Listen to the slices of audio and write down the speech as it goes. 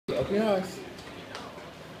Yes.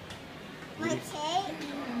 My cake.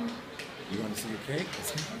 You want to see your cake?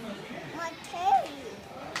 My cake.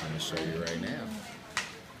 I'm going to show you right now.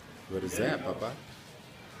 What is that, Papa?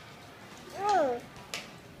 Oh.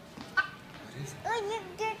 Oh, you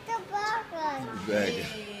did the burger. Bag.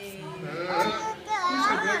 Oh,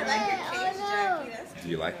 Do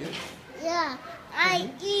you like it? yeah, I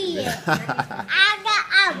eat it. I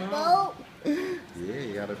got a boat. Yeah,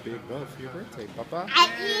 you got a big boat for your birthday, Papa. I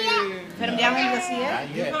eat it. Put them down when you go see it. Not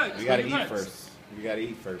yet. We gotta eat first. We gotta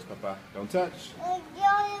eat first, Papa. Don't touch. Go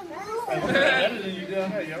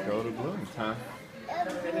to Bloom, huh?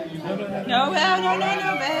 No, well, no, babe.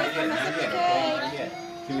 Come mess up the cake.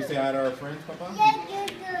 Can we say hi to our friends, Papa? No, it's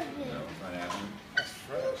not happening. That's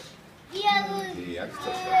fresh. Yeah, I just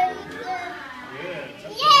touched that a little bit.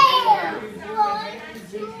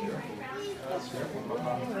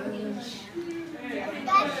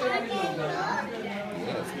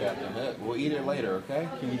 Yes, Captain Hook. We'll eat it later, okay?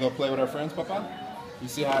 Can we go play with our friends, Papa? You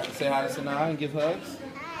say hi to Sanaa and give hugs?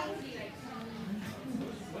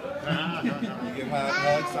 You give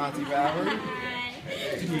hugs to Auntie Valerie?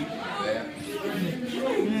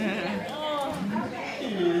 Yeah.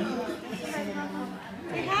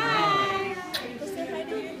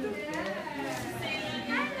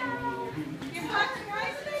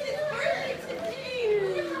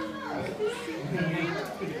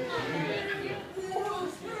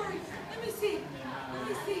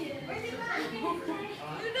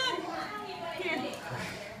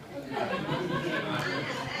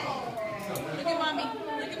 Look at mommy.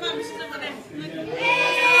 Look at mommy. She's over there. Look.